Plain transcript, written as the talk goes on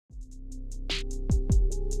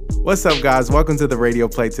What's up, guys? Welcome to the Radio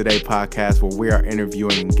Play Today podcast, where we are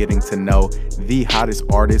interviewing and getting to know the hottest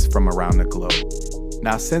artists from around the globe.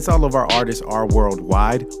 Now, since all of our artists are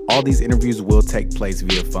worldwide, all these interviews will take place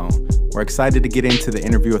via phone. We're excited to get into the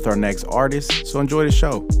interview with our next artist, so enjoy the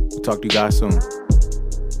show. We'll talk to you guys soon.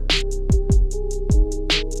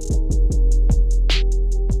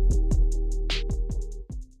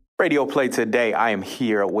 Radio Play Today, I am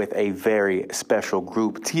here with a very special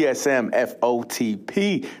group,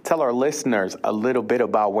 TSMFOTP. Tell our listeners a little bit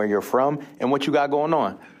about where you're from and what you got going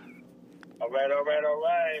on. All right.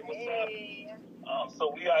 What's up?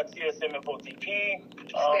 So we are TSMFOTP.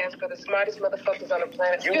 Stands for the smartest motherfuckers on the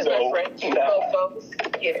planet. You Excuse know. my French. You know, folks.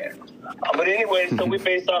 Yeah. But anyway, so we're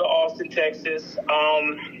based out of Austin, Texas.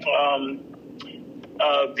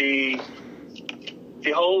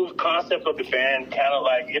 The whole concept of the band kind of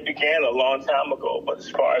like, it began a long time ago, but as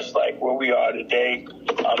far as like where we are today,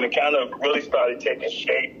 it kind of really started taking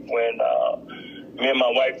shape when me and my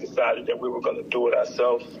wife decided that we were going to do it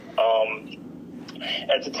ourselves.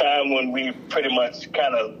 At the time when we pretty much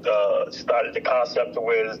kind of started the concept of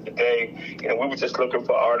where it is today, we were just looking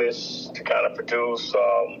for artists to kind of produce. So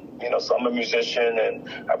I'm a musician, and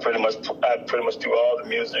I pretty much do all the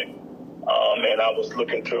music. And I was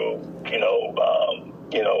looking to,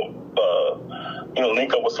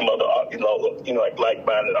 link up with some other, like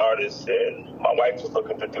like-minded artists, and my wife was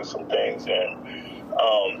looking to do some things. And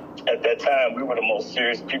at that time, we were the most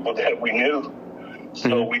serious people that we knew.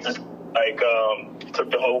 So we just took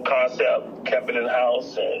the whole concept, kept it in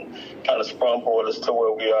house, and kind of sprung us to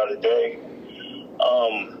where we are today.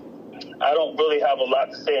 I don't really have a lot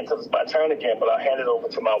to say until it's my turn again, but I'll hand it over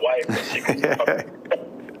to my wife, and she can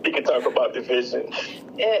talk about the vision.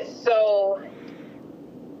 Yeah, so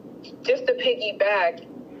just to piggyback,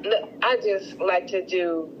 I just like to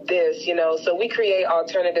do this, so we create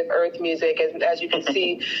alternative earth music. And as you can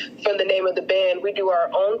see from the name of the band, we do our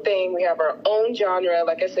own thing. We have our own genre,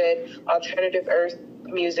 like I said, alternative earth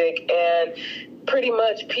music, and pretty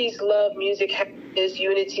much peace, love, music is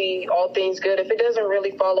unity, all things good. If it doesn't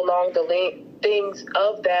really fall along the things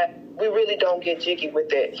of that, we really don't get jiggy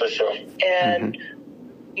with it. For sure. And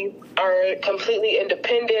we are completely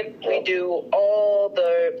independent. We do all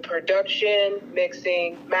the production,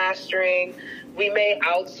 mixing, mastering. We may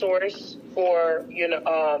outsource for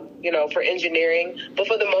for engineering, but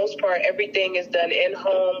for the most part, everything is done in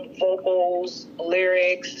home. Vocals,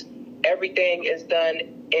 lyrics, everything is done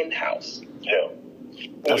in house. Yeah.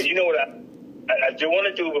 Well, you know what I do want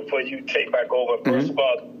to do before you take back over. First of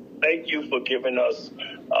all, thank you for giving us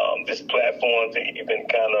this platform to even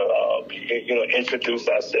kind of, introduce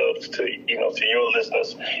ourselves to your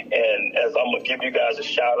listeners. And as I'm going to give you guys a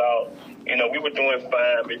shout out, we were doing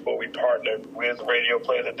fine before we partnered with Radio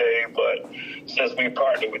Play Today, but since we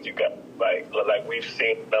partnered with you guys, like we've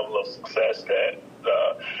seen a level of success that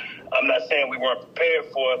I'm not saying we weren't prepared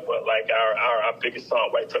for it, but like our biggest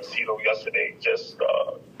song, White Tuxedo, yesterday just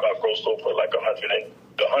got grossed over like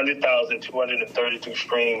 100,232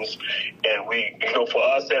 streams, and we, for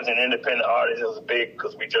us as an independent artist, it was big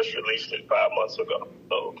because we just released it 5 months ago.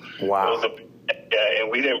 So wow. It was and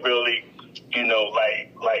we didn't really,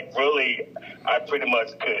 really, I pretty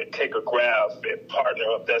much could take a graph and partner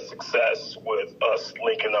up that success with us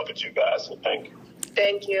linking up with you guys. So thank you.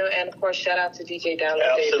 Thank you, and of course, shout out to DJ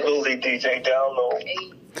Download Absolutely, Davis. DJ Download.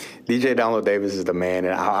 Hey. DJ Download Davis is the man,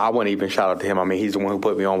 and I want to even shout out to him. I mean, he's the one who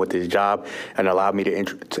put me on with this job and allowed me to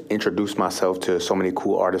introduce myself to so many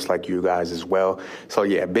cool artists like you guys as well. So,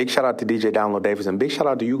 yeah, big shout out to DJ Download Davis, and big shout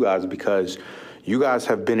out to you guys, because you guys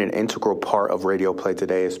have been an integral part of Radio Play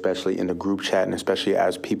Today, especially in the group chat, and especially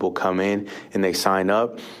as people come in and they sign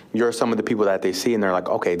up. You're some of the people that they see, and they're like,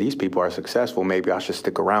 okay, these people are successful. Maybe I should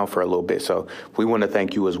stick around for a little bit. So we want to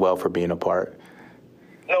thank you as well for being a part.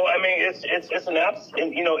 No, I mean, it's an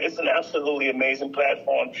absolutely amazing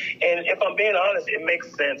platform. And if I'm being honest, it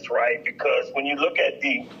makes sense, right? Because when you look at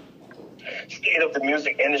the state of the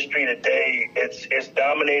music industry today, it's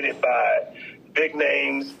dominated by big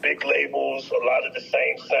names, big labels, a lot of the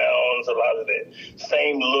same sounds, a lot of the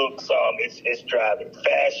same looks. It's driving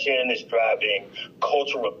fashion, it's driving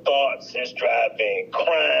cultural thoughts, it's driving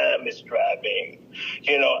crime, it's driving,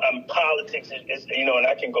 politics, and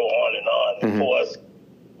I can go on and on. And for us,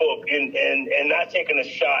 and not taking a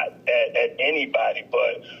shot at anybody,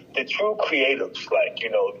 but the true creatives, like,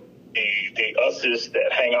 the uses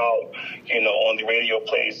that hang out, on the radio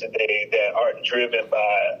plays today that aren't driven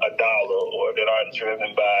by a dollar, or that aren't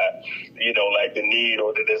driven by, like the need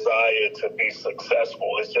or the desire to be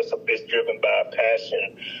successful. It's driven by a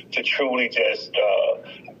passion to truly just,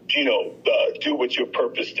 do what you're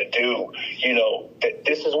purposed to do.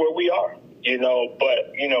 This is where we are. you know,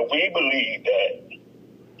 but, you know, we believe that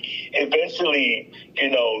eventually, you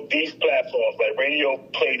know, these platforms like Radio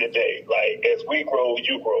Play Today, like as we grow,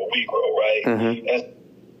 you grow, we grow, right? Mm-hmm. And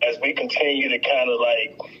as we continue to kind of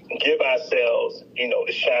like give ourselves, you know,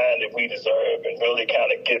 the shine that we deserve and really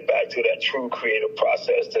kind of get back to that true creative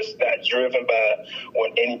process that's not driven by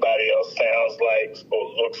what anybody else sounds like or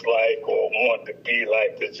looks like or want to be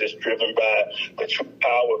like, that's just driven by the true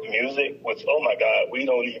power of music, which, oh my God, we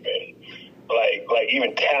don't even like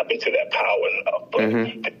even tap into that power enough.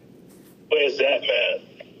 But where's that, man?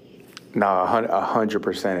 No,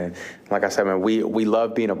 100%. And like I said, man, we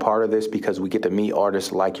love being a part of this because we get to meet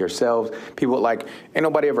artists like yourselves. People like, ain't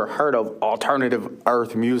nobody ever heard of alternative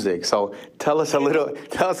earth music. So tell us a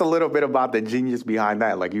little bit about the genius behind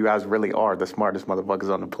that. Like, you guys really are the smartest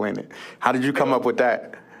motherfuckers on the planet. How did you come up with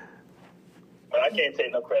that? I can't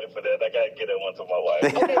take no credit for that. I gotta get that one to my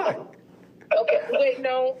wife. Okay. Wait,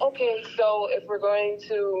 no. Okay. So if we're going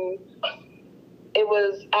to, it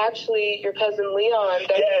was actually your cousin Leon.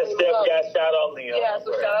 Yes, shout out Leon. Yeah,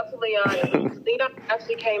 so shout out to Leon. Leon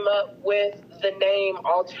actually came up with the name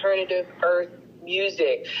Alternative Earth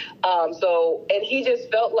Music. And he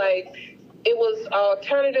just felt like it was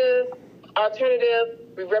alternative.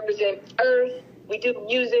 We represent Earth. We do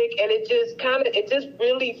music, and it just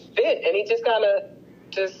really fit. And he just kind of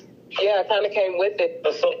came with it.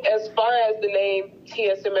 So, as far as the name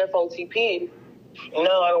TSMFOTP.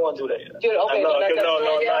 No, I don't want to do that yet. Okay, no,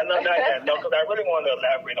 not yet. No, because I really want to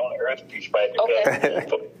elaborate on the Earth piece, right?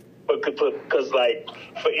 Because like,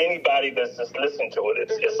 for anybody that's just listening to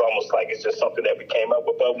it, it's almost like it's just something that we came up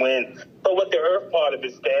with. But what the Earth part of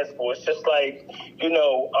it stands for, it's just like, you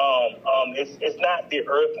know, it's not the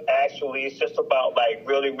Earth actually. It's just about like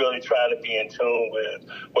really, really trying to be in tune with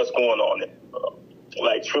what's going on in the world.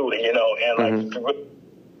 Like truly, you know, and like if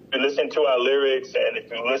you listen to our lyrics, and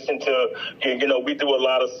if you listen to, you know, we do a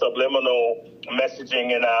lot of subliminal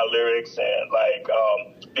messaging in our lyrics, and like,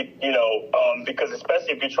 you know, because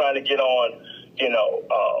especially if you're trying to get on, you know,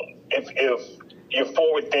 if you're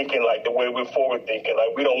forward thinking, like the way we're forward thinking,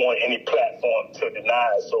 like we don't want any platform to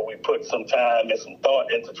deny, so we put some time and some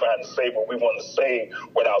thought into trying to say what we want to say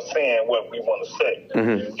without saying what we want to say.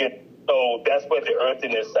 So that's where the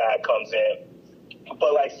earthiness side comes in.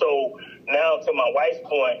 But like, so now to my wife's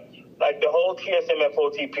point, like the whole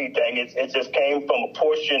TSMFOTP thing, it just came from a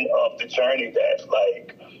portion of the journey that's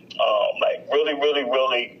like really, really,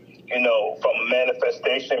 really, you know, from a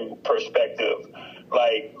manifestation perspective,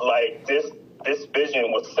 like this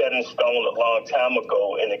vision was set in stone a long time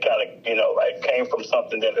ago, and it kind of, you know, like came from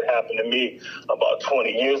something that had happened to me about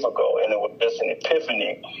 20 years ago, and it was just an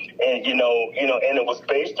epiphany, and you know, and it was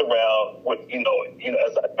based around what, you know,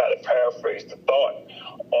 as I try to paraphrase the thought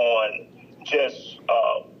on just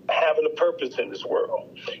having a purpose in this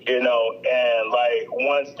world, you know, and like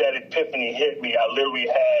once that epiphany hit me, I literally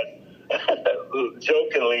had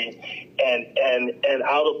jokingly and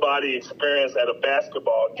out of body experience at a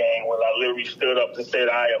basketball game where I literally stood up and said,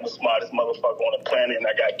 I am the smartest motherfucker on the planet, and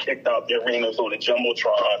I got kicked out the arenas on the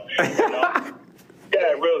Jumbotron. You know?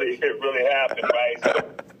 Yeah, it really happened, right?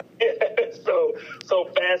 So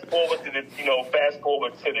fast forward to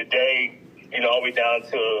the day, you know, all the way down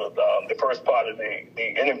to the first part of the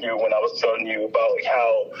interview when I was telling you about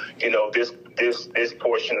how, you know, this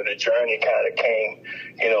portion of the journey kind of came,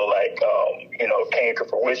 you know, like, came to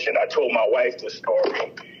fruition. I told my wife the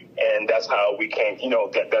story, and that's how we came, you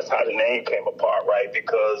know, that's how the name came apart, right?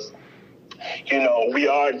 Because, you know,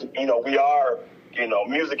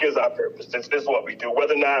 music is our purpose. This is what we do.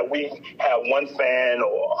 Whether or not we have one fan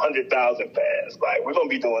or 100,000 fans, like, we're going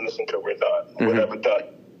to be doing this until we're done, whatever done.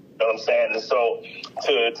 You know what I'm saying? And so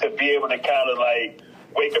to be able to kind of like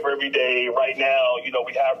wake up every day, right now, you know,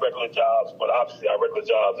 we have regular jobs, but obviously our regular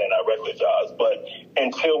jobs ain't our regular jobs. But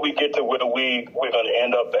until we get to where we're going to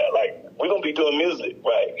end up at, like, we're going to be doing music,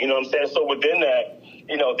 right? You know what I'm saying? So within that,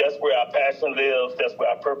 you know, that's where our passion lives. That's where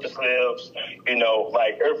our purpose lives. You know,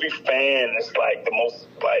 like every fan is like the most,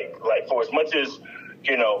 like for as much as,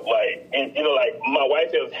 you know, like, and, you know, like my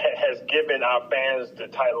wife has given our fans the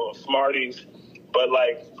title of Smarties. But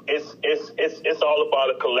like it's all about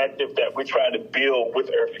a collective that we're trying to build with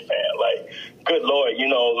every fan. Like, good Lord, you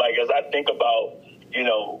know, like as I think about, you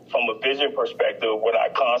know, from a vision perspective, what our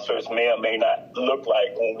concerts may or may not look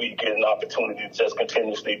like when we get an opportunity to just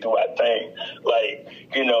continuously do our thing. Like,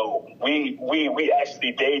 you know, we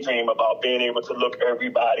actually daydream about being able to look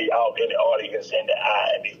everybody out in the audience in the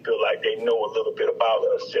eye, and they feel like they know a little bit about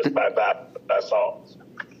us just by our songs.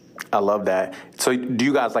 I love that. So do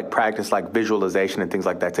you guys like practice like visualization and things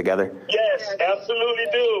like that together? Yes, absolutely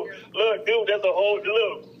do. Look, dude, there's a whole,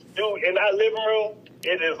 dude, in our living room,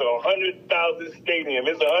 It is 100,000 stadium.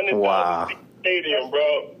 It's 100,000 Wow. stadium,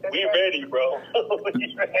 bro. We ready, bro.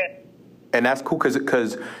 We ready. And that's cool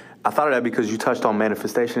because I thought of that because you touched on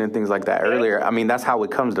manifestation and things like that earlier. I mean, that's how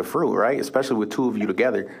it comes to fruit, right? Especially with two of you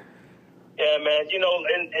together. Yeah, man.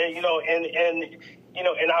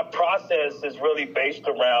 And our process is really based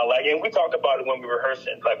around, like, and we talk about it when we rehearse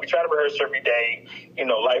it. Like, we try to rehearse every day.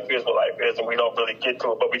 Life is what life is, and we don't really get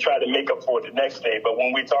to it, but we try to make up for it the next day. But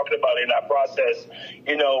when we're talking about it in our process,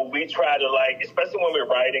 we try to, like, especially when we're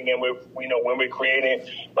writing and when we're creating,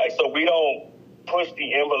 like, so we don't push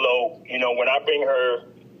the envelope. When I bring her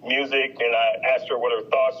music and I ask her what her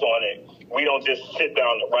thoughts on it, we don't just sit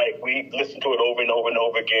down to write. We listen to it over and over and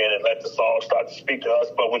over again and let the song start to speak to us.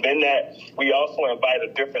 But within that, we also invite a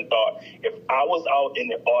different thought. If I was out in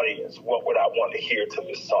the audience, what would I want to hear to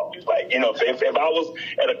this song? Like, if I was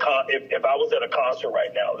if I was at a concert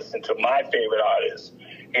right now, listening to my favorite artist,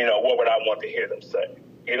 what would I want to hear them say?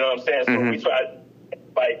 You know what I'm saying? So we try to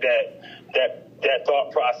invite that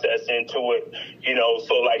thought process into it.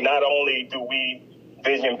 So like not only do we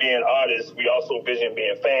vision being artists, we also vision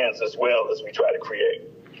being fans as well as we try to create.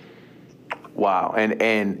 Wow.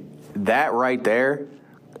 And that right there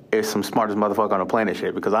is some smartest motherfucker on the planet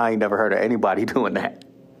shit, because I ain't never heard of anybody doing that.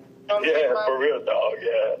 Yeah, for real, dog.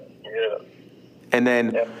 Yeah. And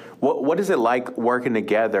then what is it like working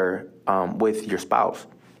together with your spouse?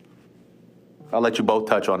 I'll let you both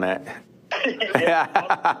touch on that.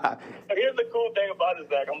 Yeah. Here's the cool thing about it,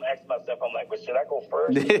 Zach. I'm asking myself, I'm like, well, should I go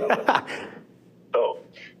first? So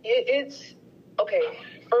it's okay.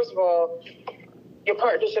 First of all, your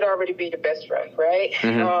partner should already be your best friend, right?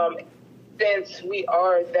 Mm-hmm. Since we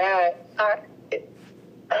are that,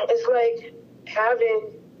 it's like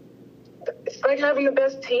having the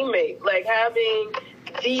best teammate, like having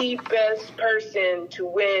the best person to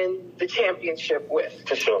win the championship with.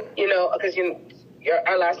 For sure. Because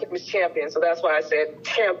our last name is Champion, so that's why I said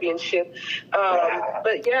championship.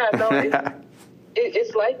 But yeah, no.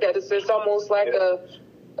 It's like that. It's almost like a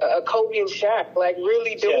Kobe and Shaq, like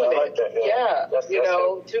really doing like that, it. Yeah,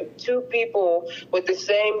 two people with the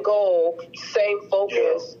same goal, same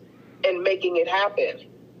focus, and making it happen.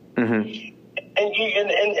 Mm-hmm.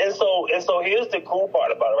 And so here's the cool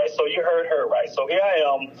part about it, right? So you heard her, right? So here I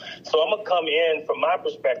am. So I'm gonna come in from my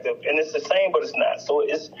perspective, and it's the same, but it's not. So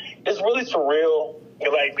it's really surreal,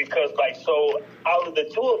 like, because like, so out of the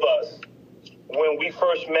two of us, when we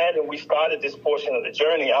first met and we started this portion of the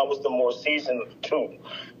journey, I was the more seasoned of the two,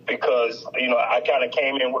 because, I kind of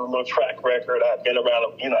came in with a little track record. I'd been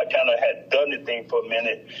around, I kind of had done the thing for a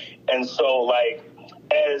minute. And so, like,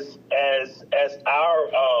 as our,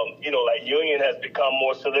 like, union has become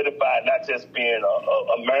more solidified, not just being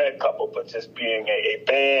a married couple, but just being a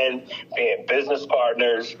band, being business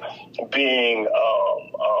partners, being,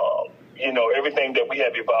 everything that we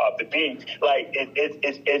have evolved to be, like,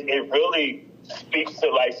 it really speaks to,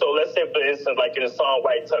 like, so let's say, for instance, like in the song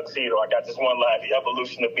White Tuxedo, I got this one line, the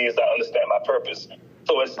evolution of me is I understand my purpose.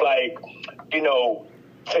 So it's like,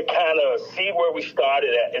 to kind of see where we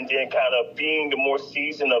started at, and then kind of being the more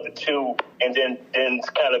seasoned of the two, and then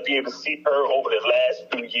kind of be able to see her over the last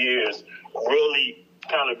few years really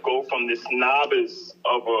kind of go from this novice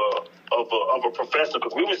of a professional,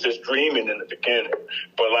 because we was just dreaming in the beginning,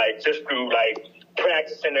 but like just through like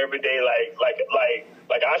practicing every day,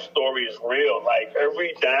 like our story is real. Like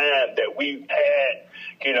every dime that we've had,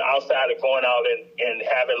 outside of going out and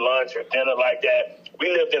having lunch or dinner like that,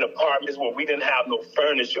 we lived in apartments where we didn't have no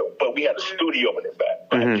furniture, but we had a studio in the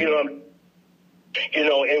back. Right? Mm-hmm.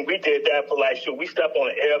 And we did that for like, we stepped on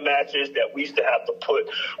an air mattress that we used to have to put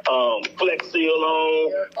Flex Seal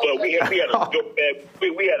on, but we had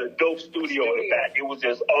a dope studio in the back. It was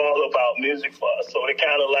just all about music for us. So to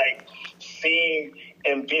kind of like see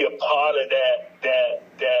and be a part of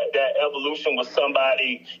that evolution with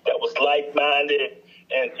somebody that was like-minded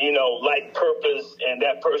and, like purpose, and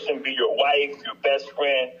that person be your wife, your best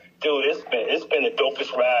friend. Dude, it's been the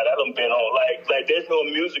dopest ride I done been on. Like there's no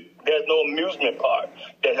amusement park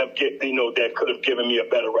that could have given me a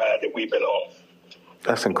better ride that we've been on.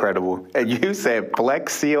 That's incredible. And you said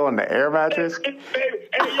Flex Seal on the air mattress? Hey,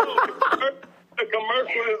 the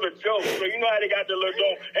commercial is a joke. So you know how they got the little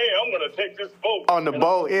go, hey, I'm gonna take this boat. On the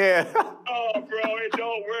boat, yeah. Oh, bro, it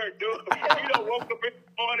don't work, dude. You don't woke up in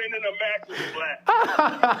the morning and the mattress is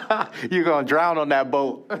flat. You're gonna drown on that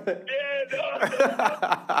boat. Yeah,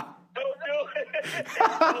 don't do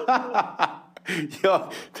it. Yo,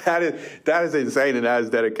 that is insane, and that is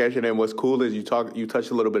dedication. And what's cool is you touched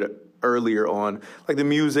a little bit earlier on like the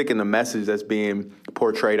music and the message that's being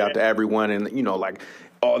portrayed out to everyone, and like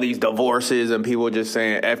all these divorces and people just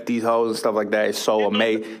saying F these hoes and stuff like that. It's so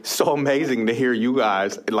amazing to hear you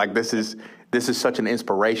guys. Like, this is such an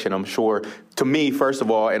inspiration, I'm sure, to me, first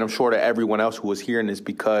of all, and I'm sure to everyone else who was hearing this,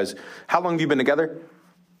 because how long have you been together?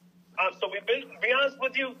 So we've been, to be honest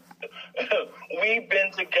with you, we've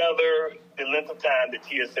been together the length of time that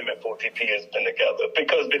TSMFOTP has been together.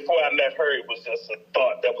 Because before I met her, it was just a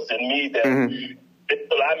thought that was in me that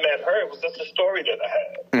until I met her, it was just a story that I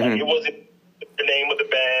had. Like, it wasn't the name of the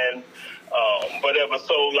band, whatever.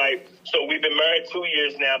 So we've been married 2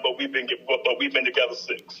 years now, but we've been together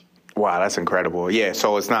 6. Wow, that's incredible. Yeah,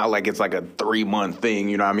 so it's not like it's like a 3-month thing,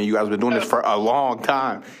 you know what I mean? You guys have been doing this for a long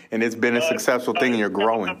time, and it's been a successful thing, and you're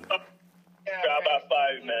growing. Trial by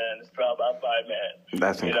 5, man. It's trial by 5, man.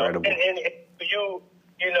 That's incredible. And you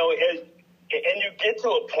get to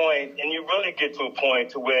a point, and you really get to a point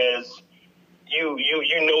to where you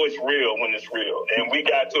know it's real when it's real. And we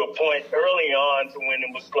got to a point early on to when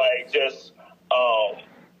it was like just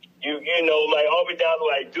you know, like all the way down to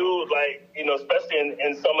like, dude, like, you know, especially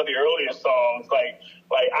in some of the earlier songs, like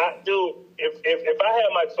if I had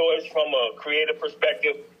my choice from a creative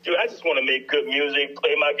perspective, dude, I just want to make good music,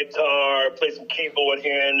 play my guitar, play some keyboard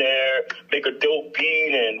here and there, make a dope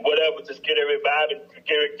beat and whatever, just get everybody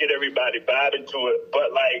vibing to it.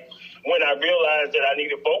 But like, when I realized that I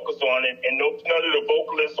needed focus on it, and none of the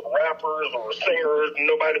vocalists or rappers or singers,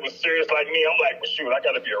 nobody was serious like me, I'm like, well, shoot, I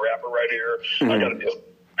got to be a rapper right here. I got to be a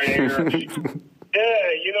singer.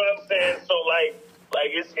 Yeah, you know what I'm saying? So like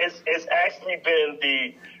it's actually been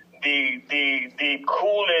the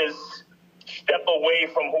coolest step away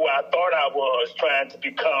from who I thought I was, trying to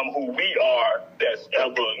become who we are. That's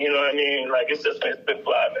ever, you know what I mean? Like, it's been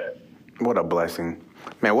fly, man. What a blessing.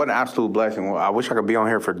 Man, what an absolute blessing. Well, I wish I could be on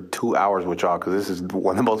here for 2 hours with y'all, because this is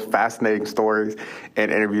one of the most fascinating stories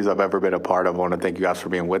and interviews I've ever been a part of. I want to thank you guys for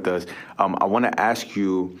being with us. I want to ask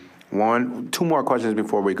you two more questions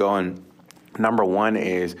before we go. And number one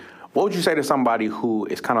is, what would you say to somebody who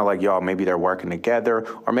is kind of like y'all? Maybe they're working together,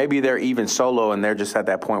 or maybe they're even solo and they're just at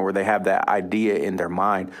that point where they have that idea in their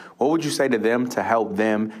mind. What would you say to them to help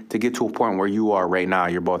them to get to a point where you are right now?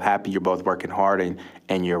 You're both happy, you're both working hard,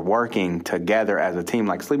 and you're working together as a team,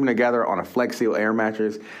 like sleeping together on a Flex Seal air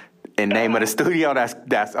mattress. In name of the studio,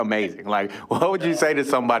 that's amazing. Like, what would you say to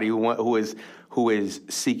somebody who is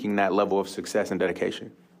seeking that level of success and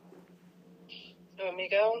dedication? You want me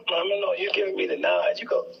to go? No, you're giving me the nod. You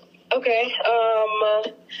go. Okay.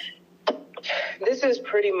 This is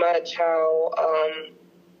pretty much how,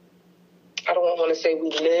 I don't want to say we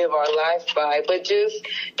live our life by, but just,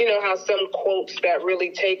 you know, how some quotes that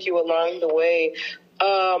really take you along the way.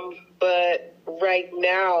 But right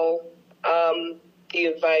now, the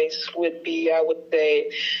advice would be, I would say,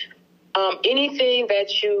 anything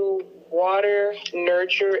that you water,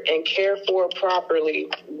 nurture, and care for properly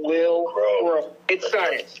will grow. It's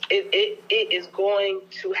science. It is going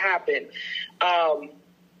to happen.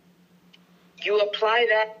 You apply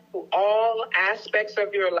that to all aspects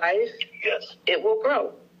of your life, yes, it will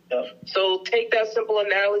grow. Yeah. So take that simple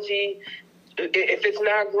analogy. If it's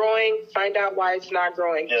not growing, find out why it's not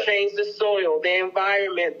growing. Yes. Change the soil, the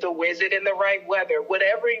environment, is it in the right weather?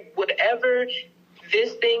 Whatever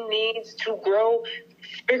this thing needs to grow,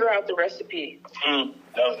 figure out the recipe. That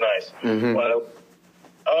was nice. Mm-hmm. Well,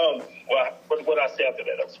 what I say after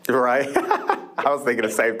that? Right. I was thinking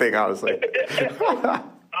the same thing, honestly. But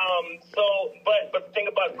the thing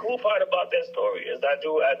about the cool part about that story is I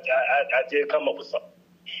did come up with something,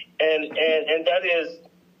 and that is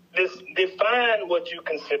this: define what you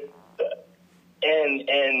consider, and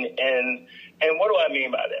what do I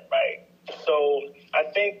mean by that, right? So I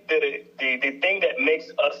think that the thing that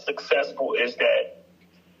makes us successful is that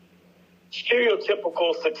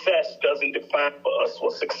stereotypical success doesn't define for us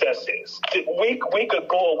what success is. We could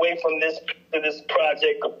go away from this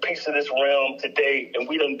project, a piece of this realm today, and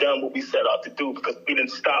we done what we set out to do, because we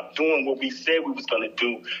didn't stop doing what we said we was going to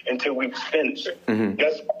do until we was finished. Mm-hmm.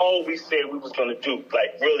 That's all we said we was going to do.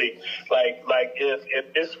 Like, really, like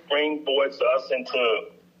if this springboards us into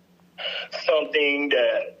something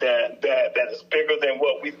that is bigger than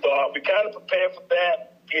what we thought, we kind of prepared for that.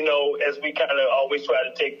 You know, as we kind of always try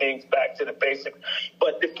to take things back to the basics,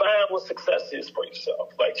 but define what success is for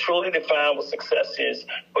yourself. Like, truly define what success is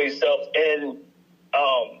for yourself. And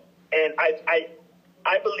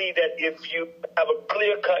I believe that if you have a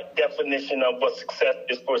clear-cut definition of what success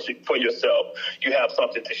is for yourself, you have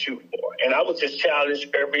something to shoot for. And I would just challenge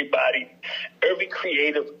everybody, every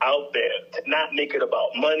creative out there, to not make it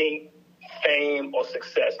about money, fame or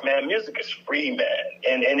success. Man, music is free, man.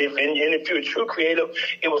 And if you're a true creative,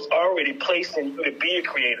 it was already placed in you to be a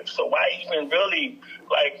creative. So why even really,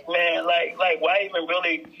 why even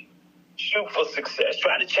really shoot for success?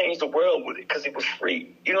 Try to change the world with it because it was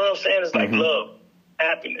free. You know what I'm saying? It's like love,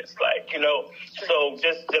 happiness, So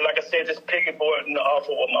just like I said, just piggyback off of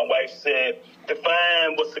what my wife said.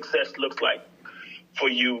 Define what success looks like for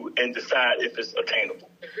you and decide if it's attainable.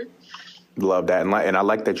 Love that. And I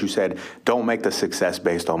like that you said, don't make the success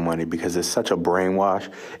based on money, because it's such a brainwash.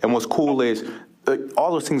 And what's cool is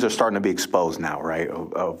all those things are starting to be exposed now, right?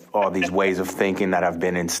 Of all these ways of thinking that have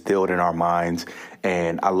been instilled in our minds.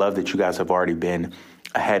 And I love that you guys have already been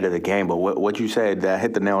ahead of the game. But what you said, that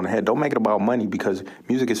hit the nail on the head. Don't make it about money, because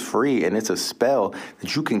music is free and it's a spell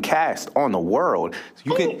that you can cast on the world.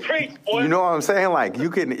 You can, you know what I'm saying? Like you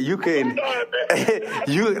can,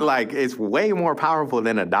 it's way more powerful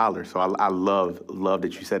than $1. So I love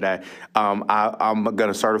that you said that. I'm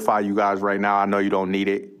gonna certify you guys right now. I know you don't need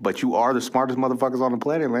it, but you are the smartest motherfuckers on the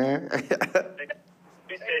planet, man.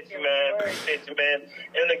 Appreciate you, man.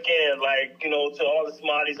 And again, to all the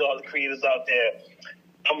smarties, all the creators out there,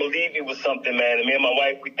 I'm going to leave you with something, man. And me and my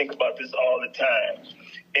wife, we think about this all the time.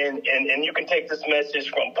 And you can take this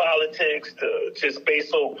message from politics to just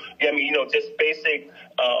basic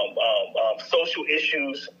social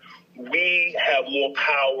issues. We have more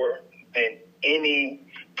power than any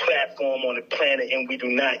platform on the planet, and we do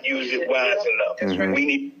not use it wise enough. Right.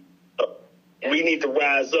 We need to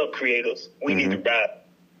rise up, creators. We need to rise.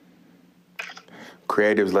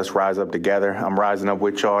 Creatives, let's rise up together. I'm rising up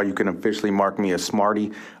with y'all. You can officially mark me a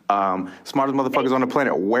smarty. Smartest motherfuckers on the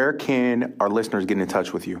planet. Where can our listeners get in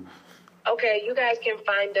touch with you? Okay, you guys can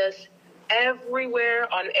find us everywhere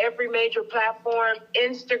on every major platform: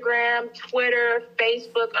 Instagram, Twitter,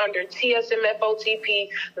 Facebook under TSMFOTP,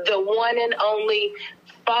 the one and only.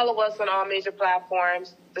 Follow us on all major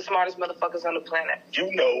platforms. The smartest motherfuckers on the planet.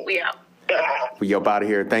 We out. We up out of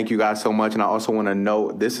here. Thank you guys so much. And I also want to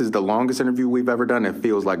note, this is the longest interview we've ever done. It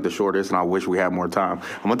feels like the shortest, and I wish we had more time.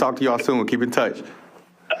 I'm going to talk to y'all soon. Keep in touch.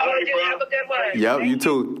 All right, bro. Have a good one. Yep, you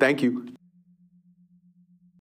too. Thank you.